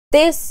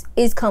This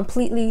is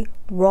completely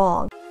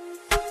wrong.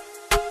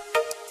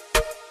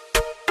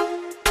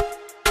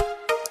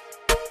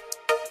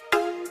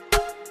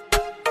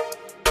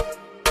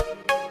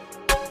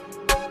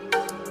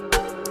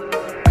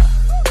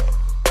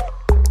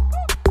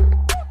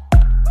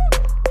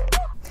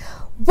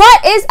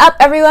 What is up,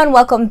 everyone?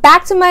 Welcome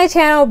back to my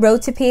channel,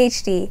 Road to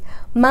PhD.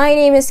 My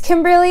name is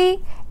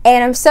Kimberly,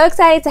 and I'm so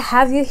excited to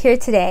have you here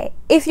today.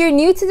 If you're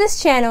new to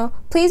this channel,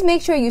 please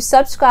make sure you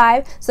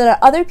subscribe so that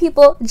other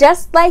people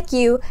just like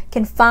you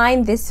can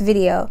find this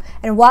video.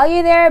 And while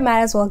you're there,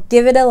 might as well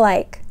give it a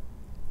like.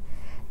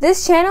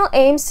 This channel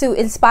aims to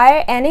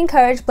inspire and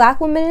encourage Black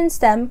women in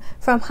STEM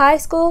from high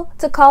school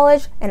to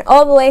college and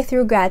all the way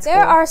through grad school.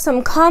 There are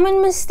some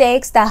common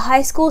mistakes that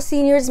high school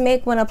seniors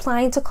make when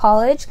applying to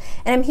college,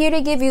 and I'm here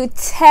to give you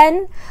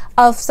 10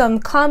 of some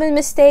common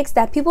mistakes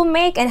that people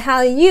make and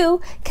how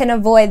you can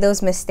avoid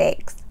those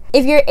mistakes.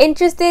 If you're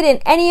interested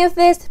in any of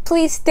this,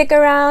 please stick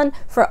around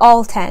for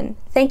all 10.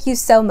 Thank you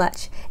so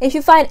much. If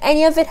you find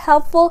any of it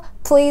helpful,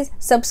 please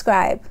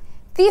subscribe.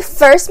 The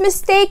first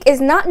mistake is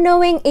not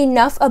knowing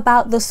enough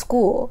about the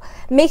school,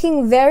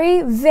 making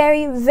very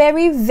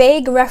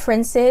vague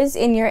references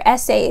in your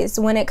essays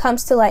when it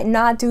comes to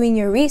not doing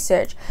your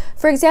research.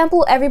 For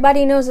example,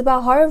 everybody knows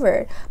about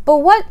Harvard, but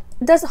what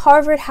does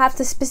Harvard have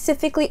to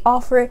specifically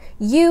offer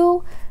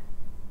you?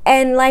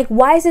 And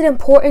why is it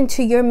important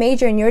to your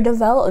major and your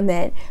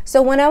development?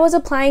 So when I was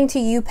applying to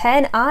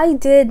UPenn, I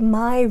did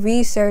my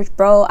research,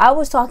 bro. I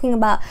was talking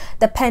about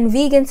the Penn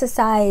Vegan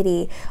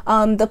Society,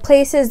 the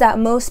places that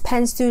most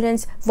Penn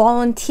students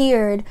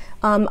volunteered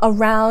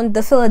around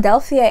the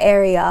Philadelphia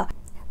area,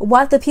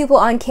 what the people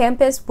on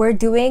campus were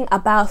doing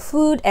about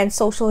food and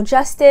social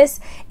justice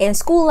and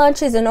school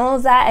lunches and all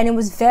of that. And it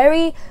was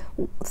very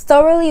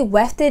thoroughly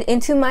wefted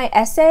into my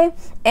essay,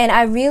 and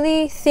I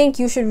really think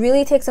you should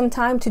really take some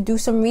time to do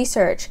some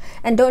research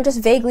and don't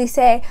just vaguely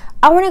say,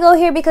 I want to go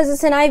here because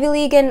it's an Ivy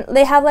League and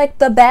they have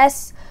the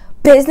best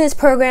business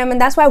program and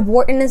that's why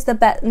Wharton is the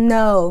best.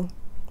 No,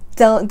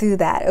 don't do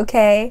that,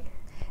 okay?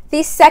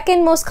 The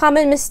second most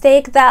common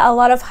mistake that a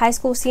lot of high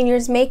school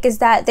seniors make is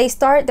that they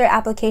start their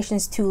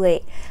applications too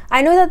late.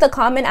 I know that the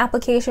common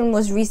application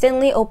was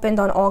recently opened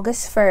on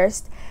August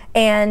 1st,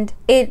 and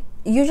it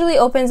usually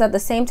opens at the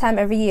same time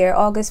every year,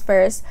 August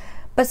 1st,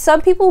 but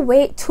some people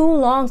wait too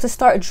long to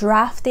start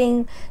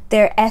drafting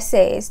their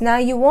essays. Now,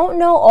 you won't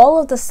know all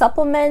of the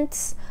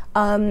supplements,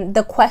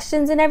 the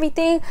questions and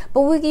everything,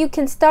 but what you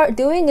can start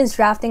doing is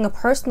drafting a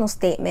personal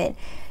statement.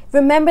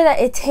 Remember that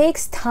it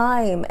takes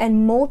time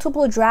and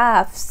multiple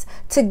drafts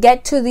to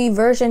get to the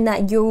version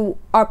that you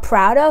are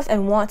proud of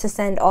and want to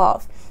send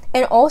off.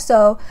 And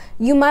also,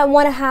 you might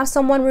want to have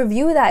someone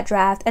review that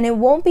draft, and it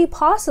won't be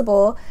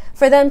possible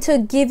for them to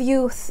give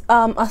you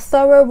a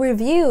thorough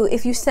review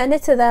if you send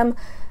it to them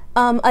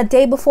a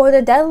day before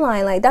the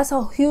deadline. That's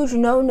a huge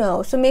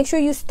no-no. So make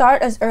sure you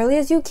start as early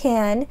as you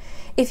can.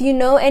 If you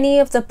know any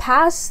of the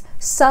past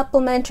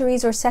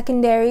supplementaries or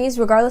secondaries,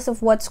 regardless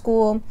of what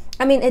school,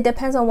 it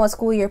depends on what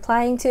school you're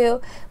applying to,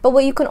 but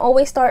what you can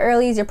always start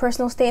early is your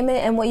personal statement.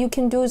 And what you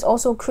can do is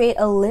also create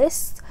a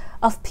list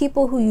of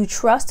people who you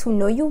trust, who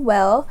know you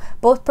well,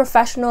 both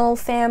professional,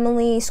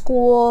 family,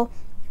 school,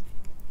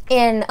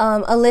 and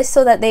a list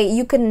so that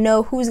you can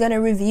know who's going to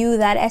review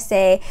that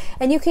essay,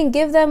 and you can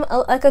give them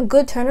a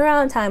good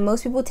turnaround time.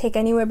 Most people take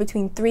anywhere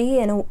between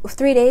 3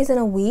 days and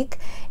a week,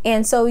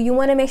 and so you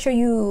want to make sure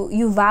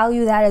you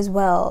value that as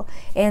well.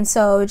 And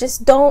so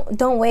just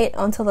don't wait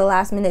until the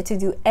last minute to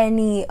do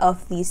any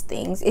of these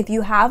things. If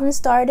you haven't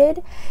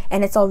started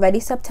and it's already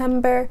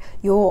September,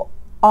 you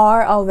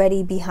are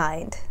already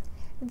behind.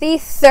 The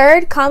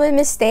third common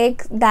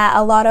mistake that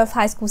a lot of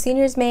high school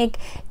seniors make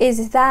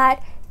is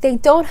that they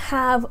don't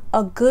have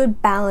a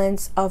good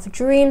balance of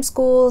dream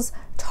schools,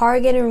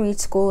 target and reach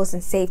schools,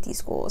 and safety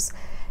schools.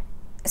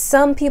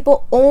 Some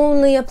people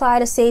only apply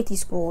to safety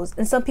schools,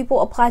 and some people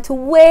apply to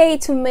way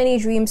too many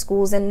dream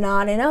schools and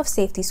not enough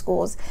safety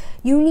schools.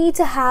 You need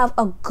to have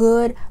a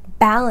good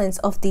balance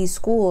of these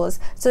schools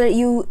so that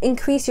you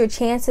increase your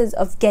chances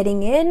of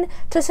getting in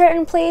to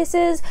certain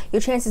places,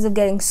 your chances of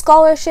getting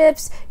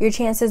scholarships, your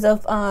chances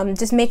of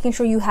just making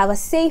sure you have a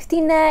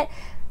safety net.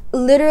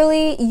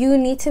 Literally, you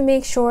need to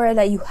make sure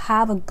that you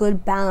have a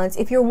good balance.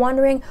 If you're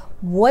wondering,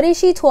 what is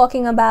she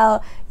talking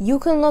about? You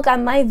can look at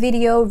my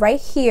video right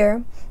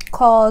here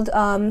called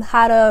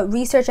how to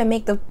research and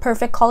make the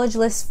perfect college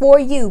list for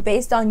you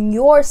based on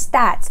your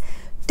stats.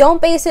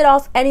 Don't base it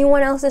off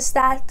anyone else's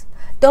stats.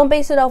 Don't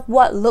base it off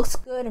what looks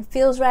good and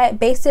feels right.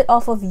 Base it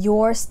off of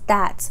your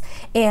stats.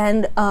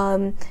 And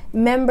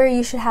remember,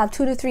 you should have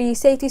 2 to 3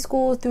 safety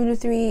schools, 2 to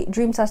 3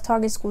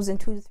 dream/target schools, and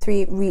 2 to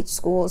 3 reach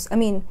schools.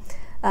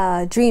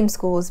 Dream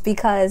schools,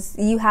 because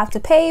you have to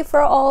pay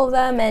for all of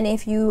them, and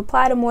if you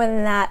apply to more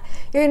than that,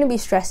 you're going to be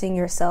stressing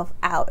yourself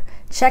out.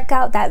 Check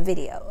out that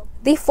video.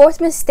 The fourth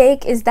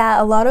mistake is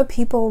that a lot of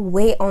people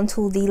wait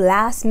until the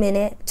last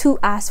minute to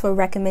ask for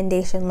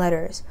recommendation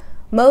letters.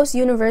 Most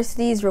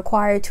universities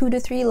require 2 to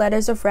 3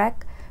 letters of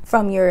rec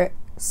from your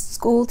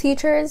school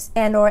teachers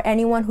and or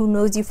anyone who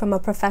knows you from a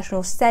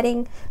professional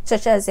setting,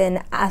 such as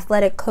an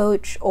athletic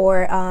coach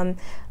or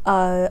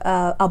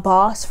a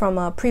boss from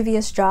a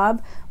previous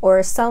job,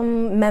 or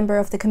some member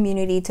of the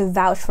community to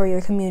vouch for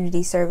your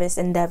community service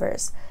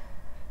endeavors.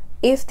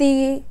 If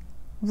the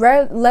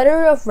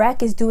letter of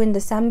rec is due in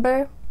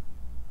December,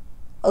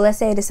 let's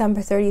say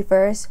December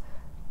 31st,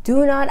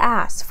 do not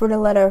ask for the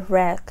letter of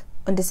rec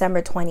on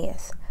December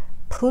 20th.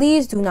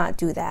 Please do not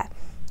do that.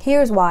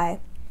 Here's why.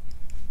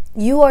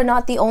 You are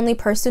not the only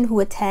person who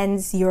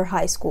attends your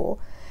high school.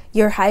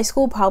 Your high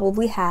school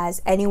probably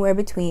has anywhere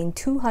between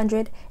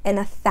 200 and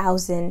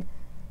 1,000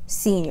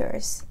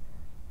 seniors.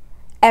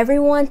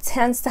 Everyone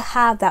tends to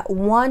have that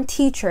one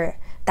teacher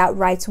that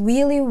writes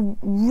really,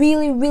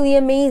 really, really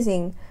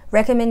amazing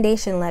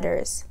recommendation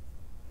letters.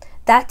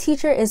 That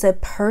teacher is a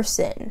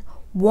person,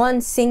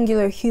 one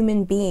singular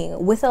human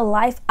being with a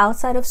life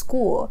outside of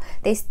school.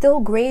 They still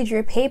grade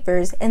your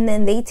papers, and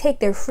then they take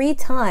their free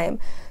time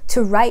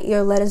to write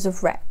your letters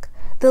of rec.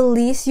 The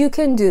least you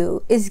can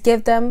do is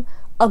give them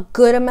a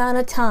good amount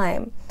of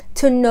time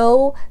to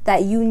know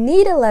that you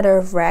need a letter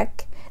of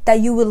rec, that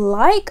you would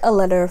like a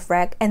letter of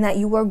rec, and that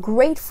you are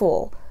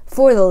grateful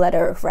for the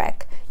letter of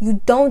rec.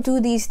 You don't do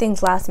these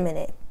things last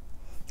minute.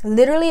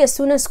 Literally, as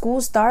soon as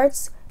school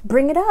starts,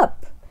 bring it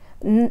up.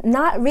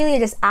 Not really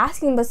just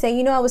asking, but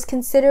saying, I was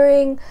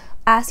considering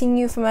asking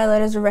you for my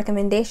letters of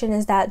recommendation.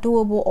 Is that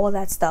doable? All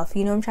that stuff.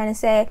 You know what I'm trying to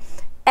say?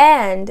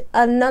 And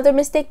another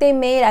mistake they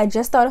made, I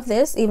just thought of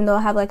this, even though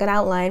I have like an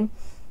outline.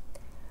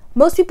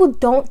 Most people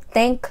don't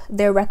thank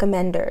their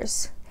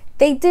recommenders.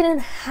 They didn't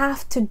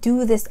have to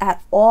do this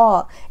at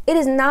all. It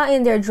is not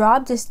in their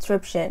job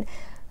description.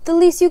 The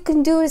least you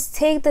can do is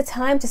take the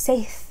time to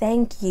say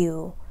thank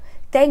you.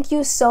 Thank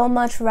you so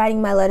much for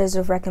writing my letters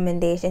of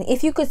recommendation.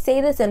 If you could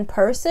say this in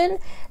person,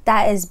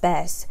 that is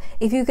best.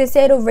 If you could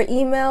say it over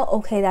email,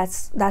 okay,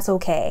 that's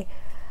okay.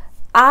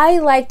 I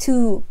like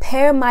to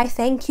pair my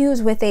thank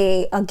yous with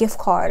a gift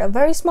card, a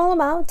very small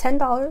amount,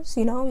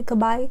 $10, you could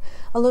buy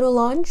a little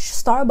lunch,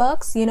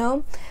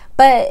 Starbucks,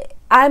 but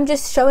I'm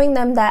just showing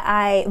them that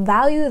I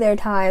value their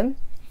time,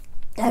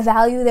 I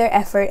value their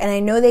effort, and I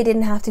know they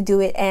didn't have to do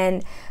it,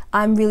 and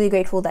I'm really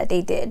grateful that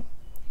they did.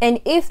 And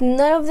if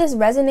none of this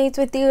resonates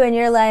with you and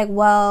you're like,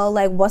 well,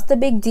 what's the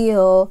big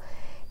deal?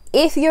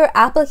 If your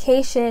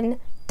application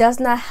does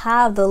not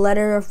have the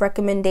letter of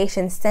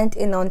recommendation sent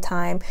in on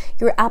time,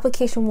 your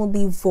application will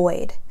be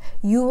void.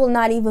 You will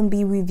not even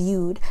be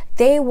reviewed.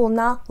 They will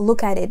not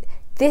look at it.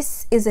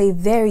 This is a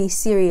very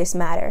serious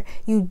matter.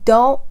 You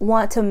don't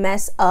want to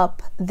mess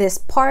up this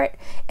part,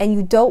 and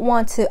you don't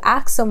want to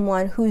ask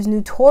someone who's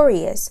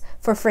notorious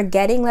for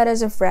forgetting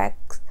letters of rec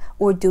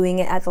or doing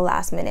it at the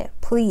last minute.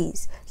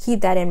 Please keep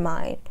that in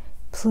mind.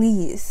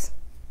 Please.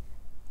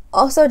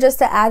 Also, just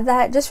to add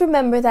that, just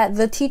remember that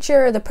the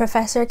teacher or the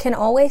professor can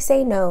always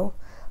say no.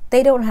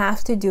 They don't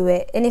have to do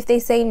it. And if they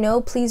say no,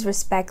 please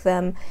respect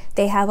them.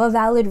 They have a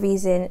valid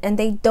reason, and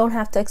they don't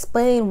have to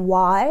explain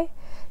why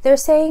they're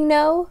saying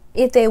no.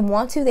 If they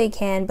want to, they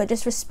can, but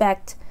just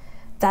respect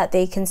that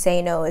they can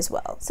say no as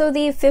well. So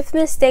the fifth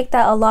mistake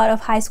that a lot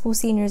of high school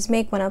seniors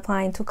make when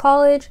applying to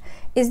college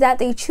is that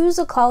they choose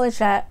a college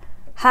that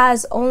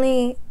has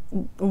only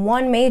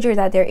one major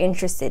that they're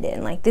interested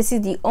in. Like, this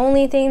is the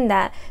only thing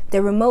that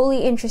they're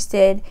remotely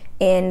interested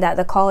in that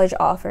the college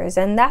offers,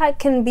 and that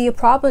can be a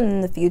problem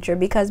in the future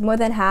because more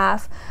than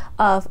half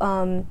of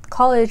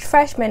college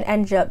freshmen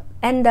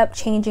end up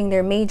changing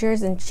their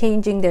majors and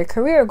changing their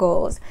career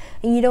goals.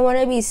 And you don't want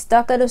to be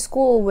stuck at a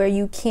school where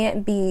you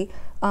can't be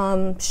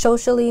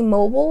socially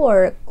mobile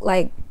or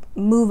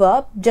move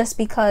up just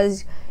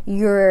because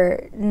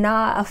you're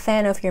not a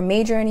fan of your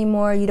major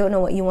anymore, you don't know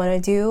what you want to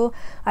do.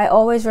 I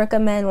always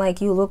recommend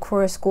you look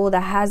for a school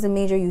that has a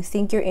major you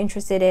think you're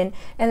interested in,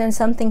 and then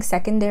something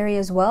secondary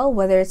as well,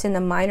 whether it's in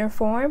a minor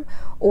form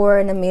or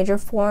in a major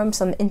form,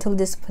 some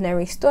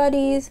interdisciplinary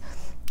studies,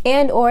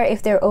 and or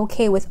if they're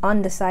okay with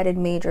undecided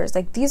majors.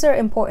 These are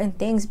important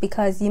things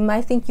because you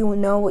might think you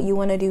know what you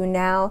want to do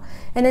now,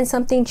 and then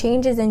something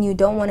changes and you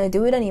don't want to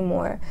do it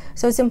anymore.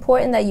 So it's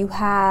important that you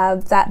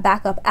have that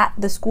backup at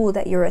the school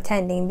that you're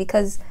attending,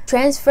 because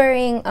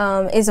transferring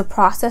is a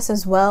process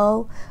as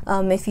well.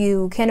 If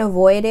you can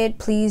avoid it,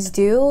 please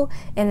do.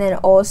 And then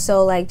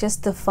also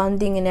just the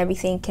funding and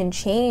everything can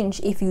change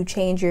if you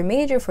change your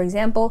major. For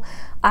example,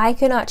 I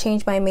cannot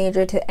change my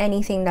major to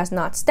anything that's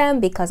not STEM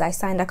because I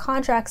signed a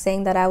contract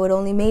saying that I would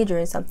only major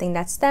in something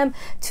that's STEM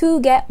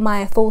to get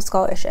my full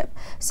scholarship.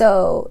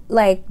 So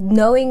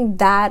knowing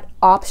that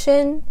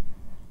option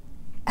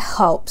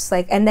helps,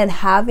 and then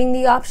having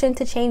the option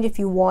to change if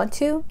you want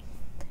to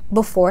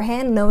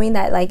beforehand, knowing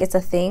that it's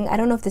a thing. I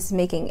don't know if this is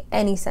making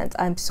any sense,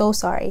 I'm so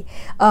sorry,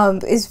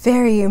 is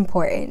very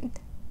important.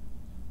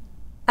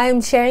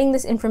 I'm sharing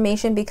this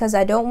information because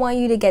I don't want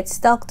you to get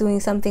stuck doing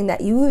something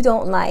that you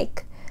don't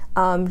like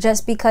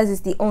just because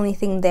it's the only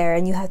thing there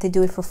and you have to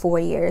do it for 4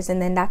 years,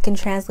 and then that can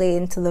translate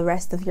into the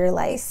rest of your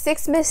life.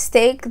 Sixth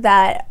mistake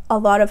that a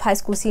lot of high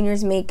school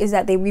seniors make is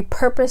that they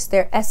repurpose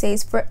their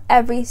essays for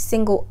every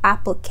single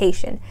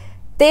application.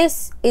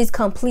 This is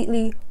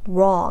completely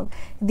wrong.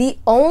 The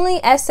only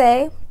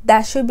essay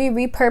that should be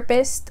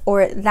repurposed,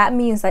 or that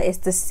means that it's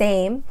the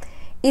same,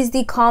 is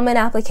the common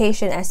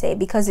application essay,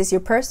 because it's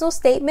your personal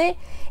statement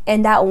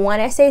and that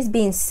one essay is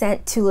being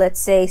sent to, let's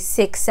say,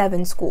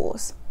 6-7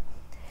 schools.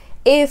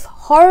 If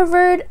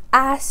Harvard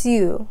asks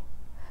you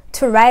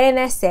to write an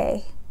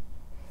essay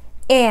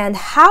and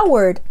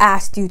Howard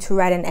asked you to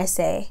write an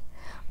essay,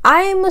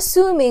 I am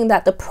assuming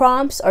that the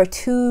prompts are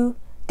two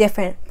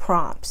different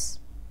prompts.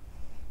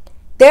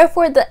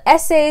 Therefore, the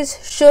essays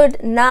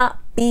should not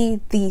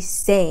be the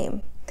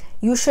same.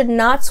 You should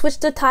not switch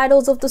the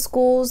titles of the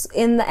schools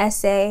in the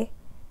essay.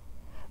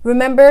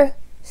 Remember,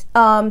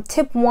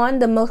 tip 1,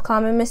 the most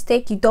common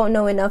mistake: you don't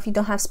know enough, you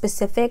don't have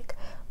specific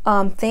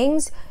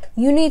things.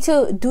 You need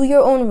to do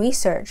your own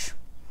research.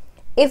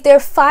 If there are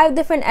 5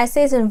 different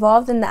essays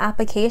involved in the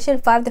application,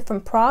 5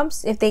 different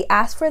prompts, if they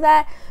ask for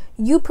that,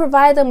 you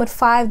provide them with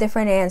 5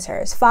 different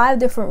answers, 5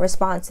 different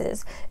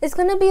responses. It's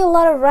going to be a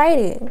lot of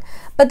writing,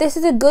 but this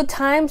is a good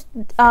time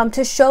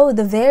to show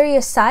the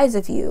various sides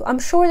of you. I'm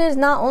sure there's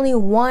not only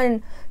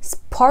one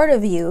part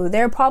of you,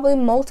 there are probably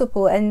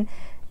multiple, and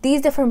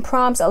these different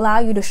prompts allow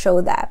you to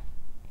show that.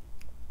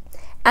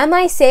 Am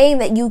I saying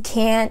that you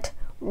can't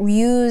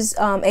use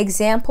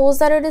examples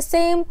that are the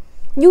same?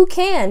 You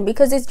can,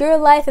 because it's your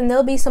life and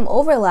there'll be some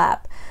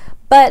overlap,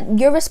 but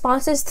your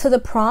responses to the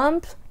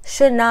prompt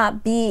should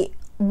not be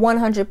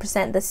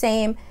 100% the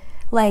same.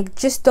 Like,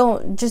 just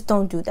don't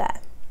do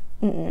that.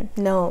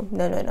 No.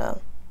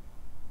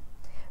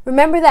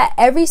 Remember that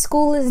every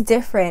school is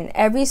different.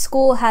 Every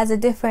school has a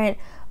different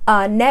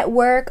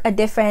network, a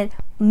different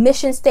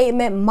mission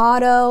statement,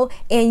 motto,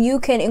 and you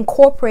can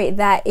incorporate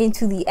that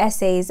into the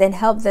essays and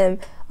help them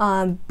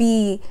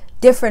be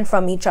different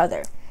from each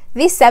other.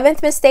 The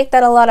 7th mistake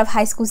that a lot of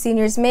high school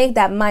seniors make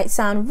that might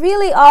sound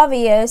really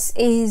obvious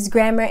is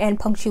grammar and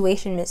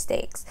punctuation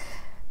mistakes.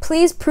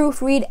 Please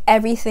proofread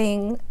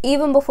everything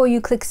even before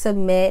you click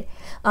submit.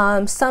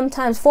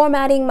 Sometimes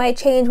formatting might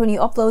change when you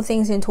upload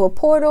things into a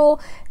portal.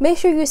 Make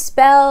sure you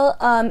spell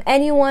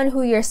anyone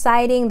who you're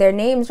citing, their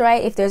names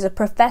right. If there's a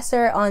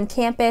professor on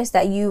campus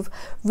that you've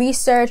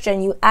researched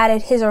and you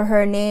added his or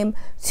her name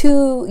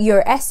to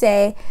your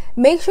essay,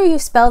 make sure you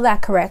spell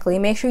that correctly.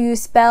 Make sure you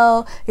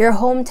spell your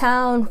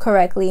hometown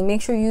correctly.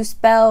 Make sure you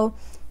spell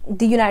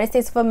the United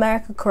States of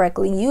America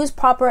correctly. Use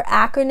proper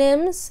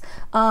acronyms.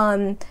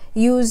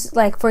 Use,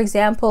 like, for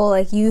example,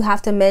 like, you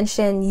have to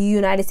mention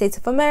United States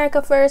of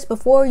America first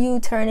before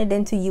you turn it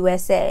into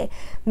USA.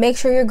 Make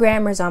sure your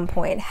grammar's on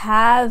point.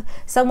 Have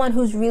someone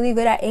who's really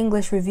good at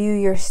English review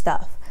your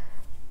stuff.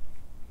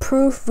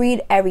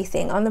 Proofread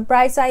everything. On the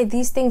bright side,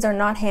 these things are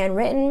not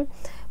handwritten,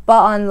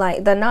 but on,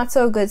 like, the not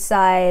so good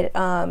side,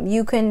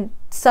 you can,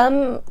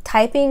 some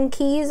typing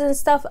keys and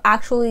stuff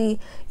actually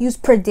use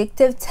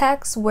predictive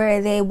text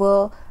where they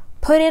will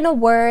put in a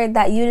word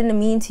that you didn't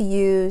mean to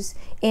use,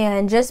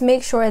 and just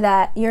make sure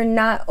that you're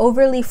not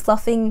overly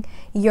fluffing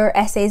your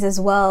essays as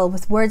well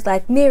with words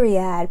like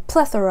myriad,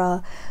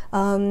 plethora,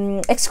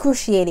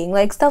 excruciating,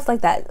 like stuff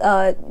like that.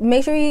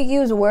 Make sure you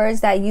use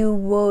words that you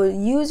will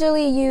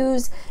usually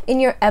use in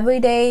your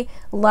everyday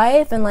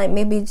life, and like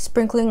maybe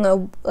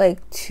sprinkling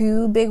like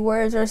 2 big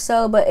words or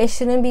so, but it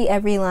shouldn't be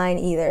every line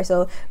either.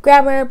 So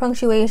grammar,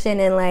 punctuation,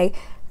 and like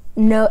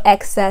no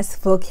excess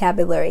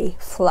vocabulary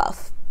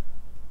fluff.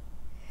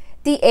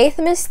 The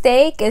 8th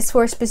mistake is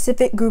for a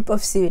specific group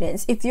of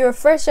students. If you're a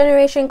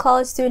first-generation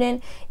college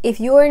student, if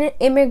you're an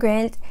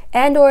immigrant,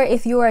 and or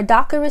if you're a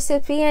DACA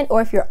recipient,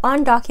 or if you're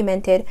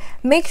undocumented,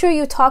 make sure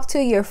you talk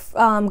to your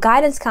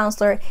guidance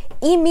counselor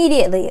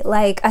immediately.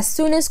 Like, as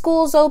soon as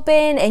school's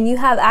open and you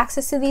have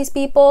access to these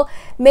people,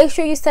 make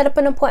sure you set up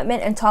an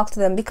appointment and talk to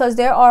them, because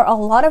there are a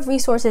lot of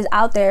resources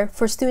out there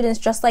for students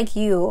just like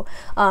you.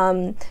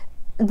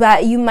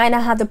 But you might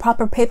not have the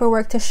proper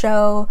paperwork to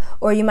show,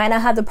 or you might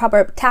not have the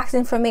proper tax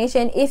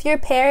information. If your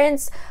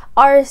parents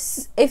are,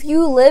 if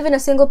you live in a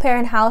single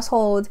parent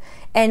household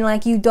and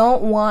like you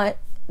don't want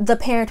the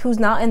parent who's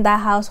not in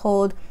that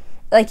household,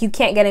 like you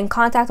can't get in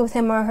contact with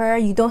him or her,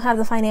 you don't have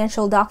the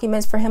financial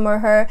documents for him or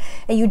her,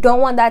 and you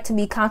don't want that to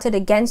be counted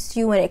against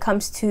you when it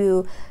comes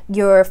to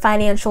your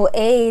financial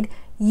aid,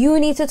 you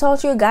need to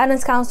talk to your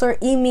guidance counselor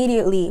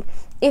immediately.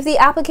 If the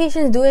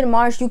application is due in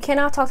March, you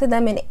cannot talk to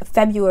them in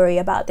February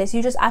about this.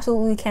 You just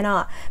absolutely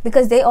cannot,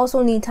 because they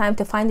also need time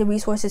to find the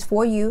resources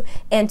for you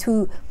and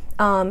to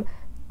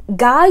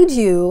guide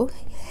you.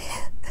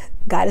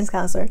 Guidance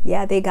counselor,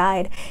 yeah, they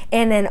guide,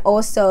 and then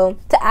also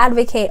to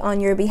advocate on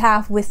your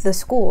behalf with the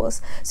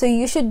schools. So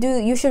you should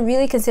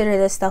really consider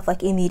this stuff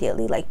like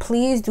immediately. Like,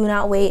 please do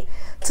not wait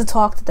to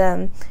talk to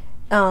them,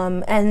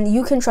 and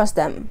you can trust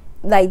them.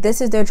 Like, this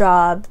is their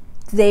job.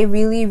 They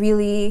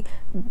really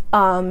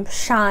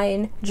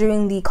shine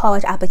during the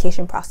college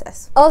application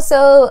process.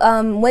 Also,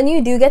 when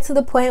you do get to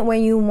the point where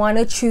you want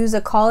to choose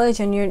a college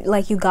and you're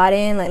like, you got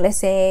in, like, let's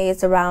say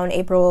it's around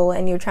April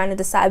and you're trying to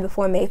decide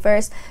before May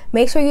 1st,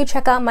 make sure you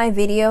check out my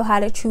video, how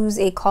to choose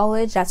a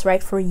college that's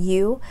right for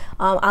you.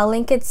 I'll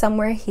link it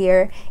somewhere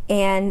here,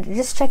 and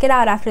just check it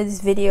out after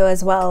this video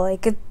as well.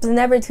 Like, it's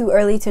never too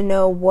early to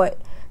know what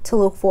to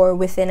look for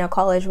within a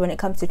college when it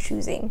comes to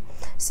choosing.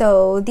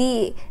 So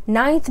the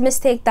ninth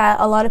mistake that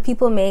a lot of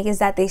people make is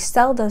that they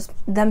sell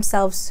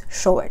themselves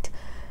short.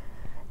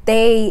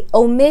 They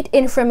omit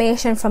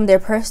information from their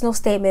personal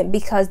statement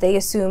because they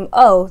assume,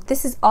 oh,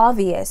 this is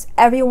obvious.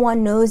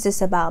 Everyone knows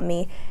this about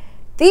me.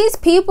 These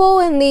people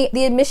in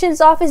the admissions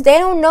office, they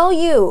don't know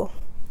you.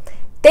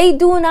 They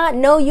do not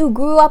know you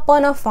grew up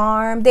on a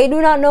farm. They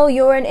do not know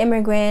you're an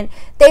immigrant.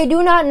 They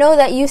do not know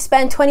that you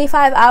spend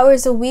 25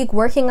 hours a week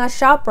working at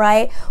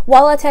ShopRite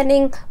while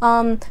attending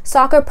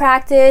soccer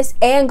practice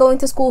and going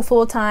to school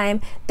full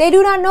time. They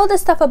do not know the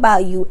stuff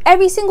about you.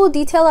 Every single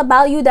detail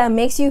about you that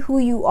makes you who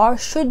you are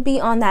should be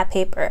on that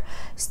paper.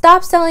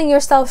 Stop selling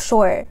yourself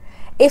short.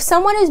 If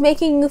someone is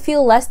making you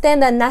feel less than,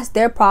 then that's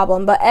their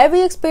problem. But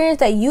every experience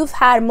that you've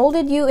had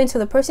molded you into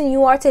the person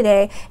you are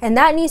today, and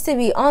that needs to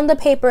be on the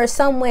paper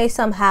some way,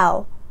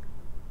 somehow.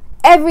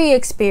 Every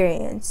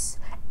experience,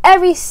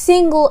 every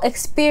single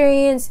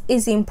experience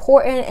is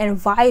important and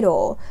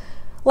vital.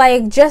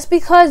 Like, just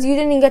because you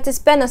didn't get to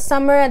spend a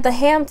summer at the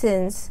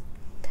Hamptons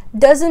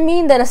doesn't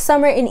mean that a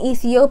summer in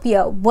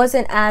Ethiopia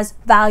wasn't as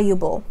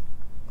valuable.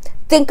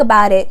 Think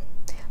about it.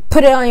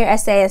 Put it on your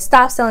essay and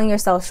stop selling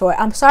yourself short.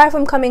 I'm sorry if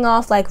I'm coming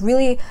off like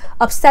really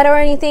upset or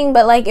anything,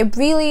 but like it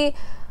really,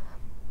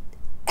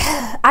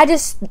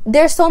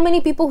 there's so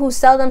many people who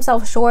sell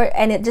themselves short,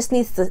 and it just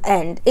needs to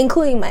end,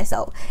 including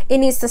myself. It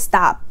needs to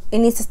stop. It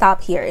needs to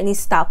stop here. It needs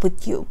to stop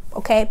with you,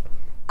 okay?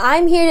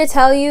 I'm here to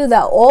tell you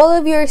that all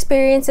of your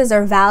experiences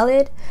are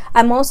valid.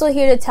 I'm also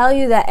here to tell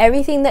you that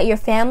everything that your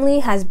family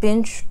has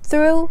been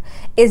through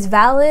is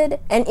valid,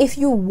 and if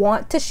you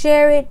want to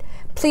share it,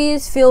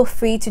 please feel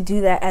free to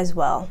do that as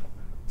well.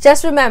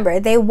 Just remember,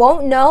 they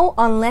won't know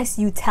unless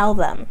you tell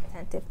them.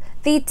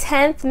 The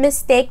 10th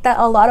mistake that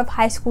a lot of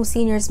high school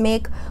seniors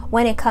make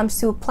when it comes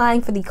to applying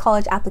for the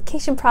college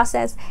application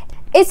process,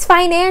 it's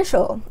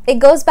financial. It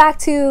goes back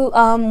to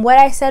what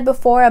I said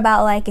before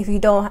about like if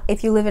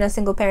you live in a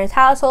single parent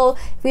household,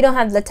 if you don't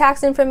have the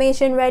tax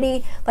information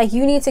ready, like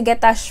you need to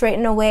get that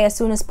straightened away as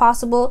soon as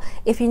possible.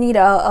 If you need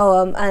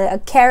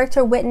a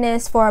character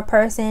witness for a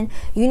person,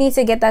 you need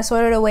to get that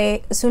sorted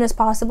away as soon as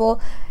possible.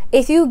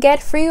 If you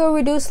get free or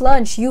reduced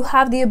lunch, you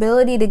have the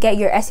ability to get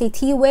your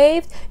SAT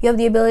waived. You have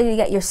the ability to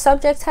get your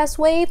subject test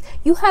waived.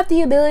 You have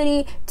the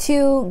ability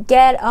to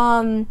get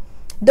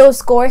those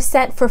scores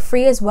sent for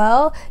free as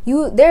well.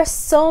 There's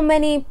so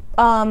many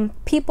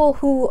people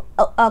who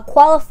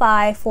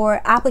qualify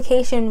for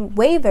application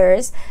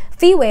waivers,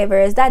 fee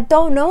waivers, that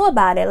don't know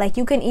about it. Like,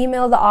 you can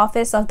email the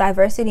Office of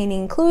Diversity and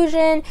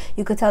Inclusion.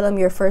 You could tell them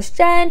you're first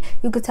gen.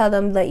 You could tell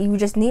them that you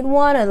just need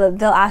one, or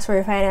they'll ask for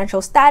your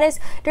financial status.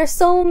 There's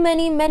so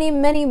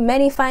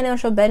many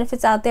financial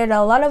benefits out there that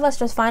a lot of us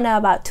just find out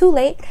about too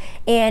late.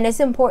 And it's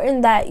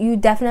important that you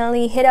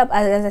definitely hit up,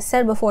 as I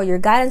said before, your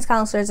guidance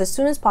counselors as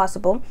soon as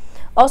possible.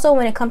 Also,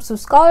 when it comes to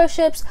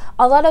scholarships,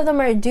 a lot of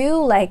them are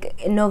due like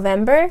in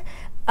November.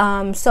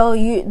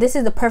 So this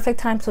is the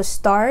perfect time to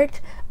start.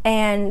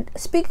 And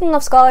speaking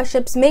of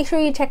scholarships, make sure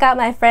you check out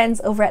my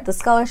friends over at the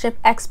Scholarship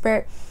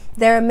Expert.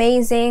 They're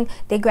amazing.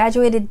 They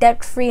graduated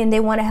debt-free, and they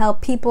want to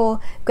help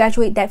people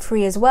graduate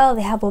debt-free as well.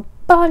 They have a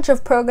bunch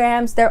of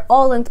programs. They're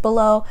all linked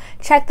below.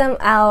 Check them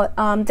out.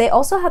 They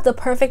also have the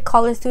perfect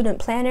college student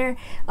planner.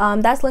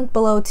 That's linked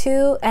below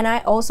too. And I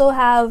also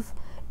have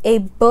a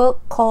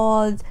book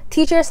called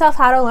Teach Yourself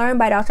How to Learn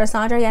by Dr.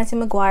 Sandra Yancey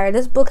McGuire.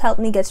 This book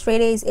helped me get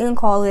straight A's in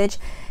college.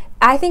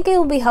 I think it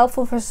will be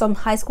helpful for some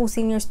high school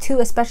seniors too,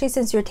 especially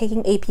since you're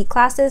taking AP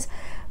classes.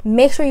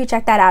 Make sure you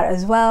check that out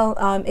as well.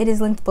 It is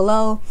linked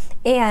below.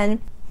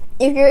 And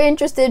if you're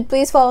interested,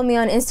 please follow me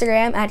on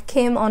Instagram at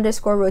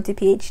Kim_Road to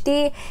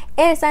PhD,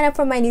 and sign up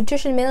for my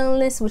nutrition mailing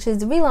list, which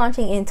is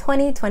relaunching in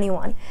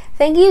 2021.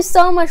 Thank you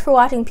so much for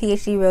watching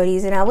PhD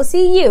Roadies, and I will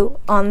see you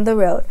on the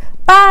road.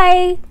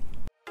 Bye!